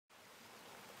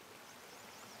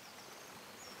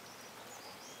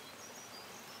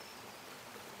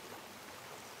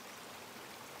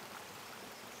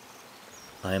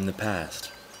I am the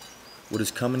past, what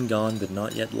has come and gone but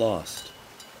not yet lost.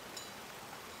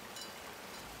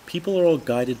 People are all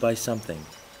guided by something.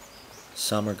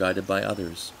 Some are guided by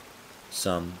others,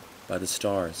 some by the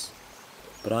stars.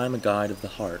 But I am a guide of the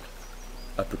heart,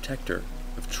 a protector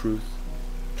of truth,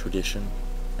 tradition,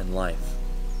 and life.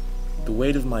 The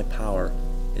weight of my power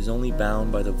is only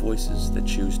bound by the voices that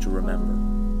choose to remember.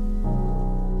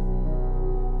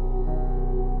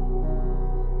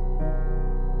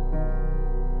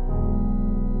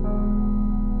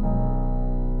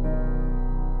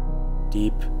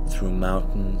 Deep through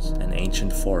mountains and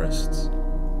ancient forests,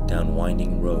 down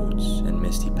winding roads and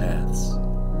misty paths,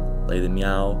 lay the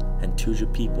Miao and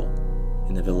Tujia people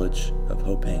in the village of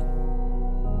Hopeng.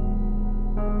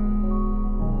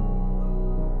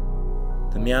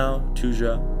 The Miao,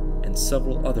 Tujia, and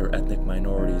several other ethnic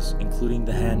minorities, including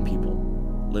the Han people,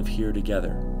 live here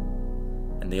together,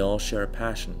 and they all share a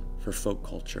passion for folk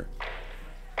culture.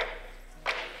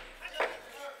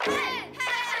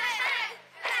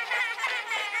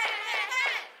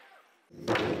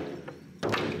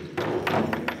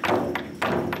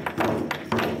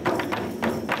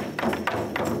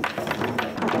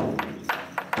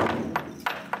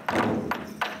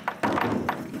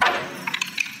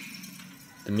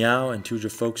 The Miao and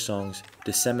Tujia folk songs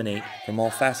disseminate from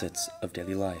all facets of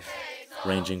daily life,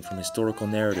 ranging from historical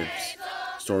narratives,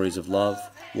 stories of love,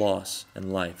 loss,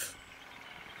 and life.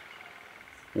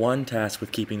 One tasked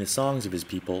with keeping the songs of his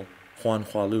people, Huan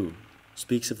Hualu,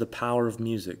 speaks of the power of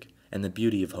music and the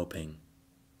beauty of Hopeng.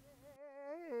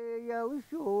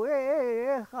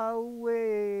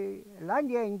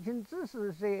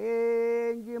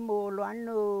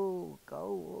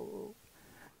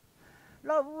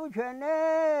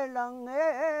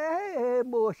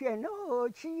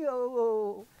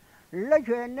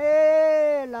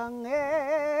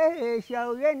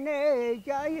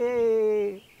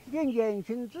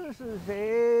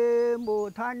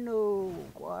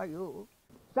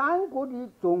三国的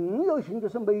重要性就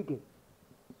是美德，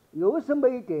又是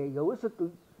美德，又是对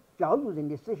教育人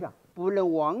的思想，不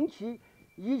能忘记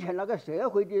以前那个社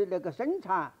会的那个生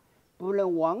产，不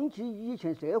能忘记以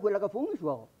前社会那个风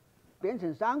俗，变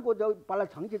成三国就把它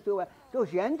唱起走啊，就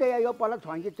现在要把它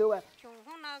传起走啊。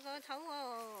那个臭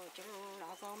哦，就那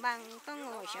个满本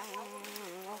哦香哦，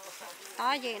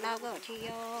大爷那个提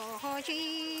哦，和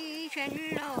鸡全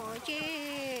肉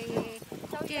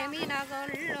解密那个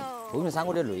日哦。后面三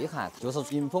国的内涵就是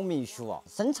民风民俗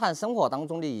生产生活当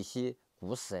中的一些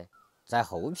故事，在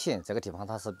后坪这个地方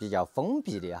它是比较封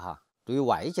闭的哈，对于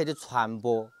外界的传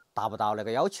播达不到那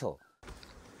个要求。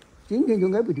今天就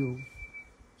挨不丢，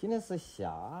今天是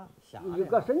下一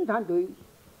个生产队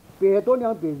100多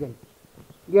200人。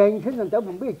年轻人都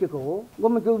没几个，我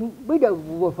们就没得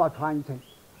无法传承，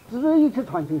只有去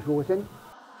传承学生。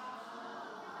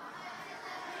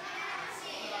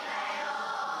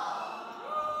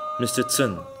Mr.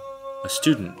 Chen, a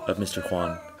student of Mr.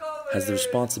 Huan, has the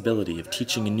responsibility of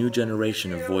teaching a new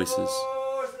generation of voices.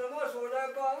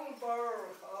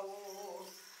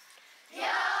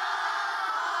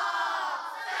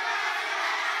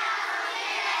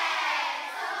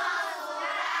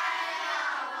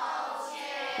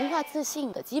 文化自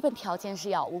信的基本条件是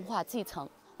要文化继承，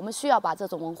我们需要把这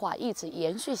种文化一直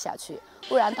延续下去，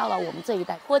不然到了我们这一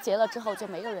代脱节了之后，就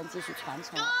没有人继续传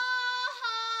承了。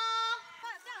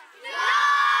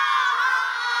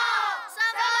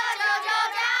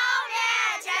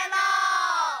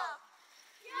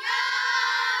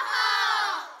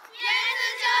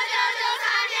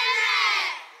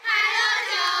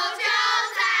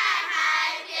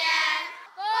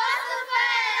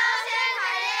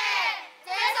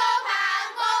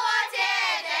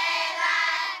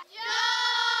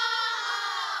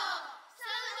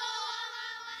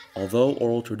 Although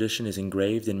oral tradition is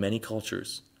engraved in many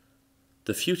cultures,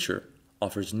 the future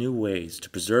offers new ways to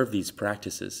preserve these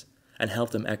practices and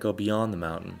help them echo beyond the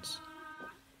mountains.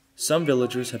 Some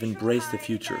villagers have embraced the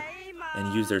future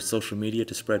and use their social media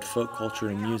to spread folk culture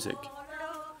and music.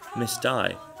 Miss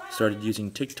Dai started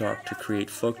using TikTok to create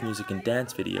folk music and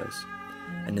dance videos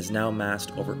and has now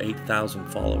amassed over 8,000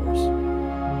 followers.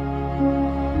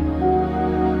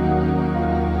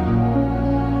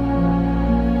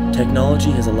 Technology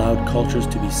has allowed cultures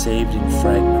to be saved in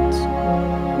fragments.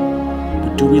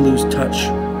 But do we lose touch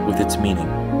with its meaning?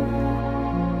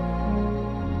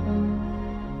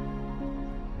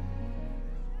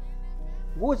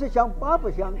 我是想把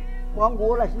不想把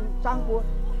我那些三国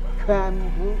全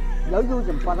部要有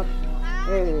人把它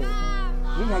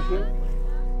记下去。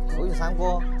后坪三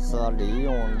国是利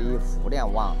用你互联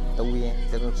网、抖音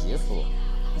这种技术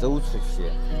走出去，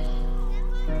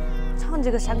唱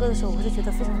这个山歌的时候，我是觉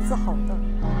得非常自豪的。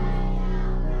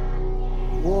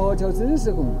我叫曾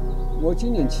世红，我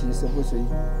今年75岁，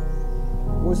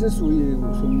我是属于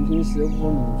重庆市武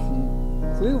隆区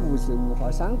非物质文化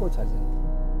山歌传承。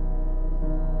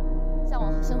向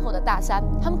往身后的大山，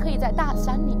他们可以在大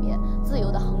山里面自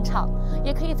由地哼唱，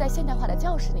也可以在现代化的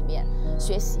教室里面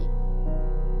学习。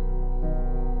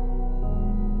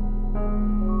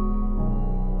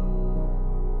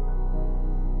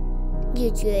你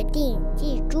决定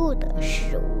记住的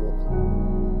事物，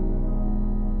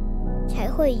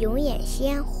才会永远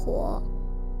鲜活。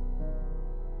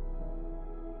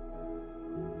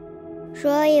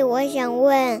所以我想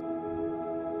问，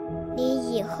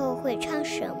你以后会唱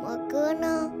什么歌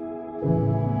呢？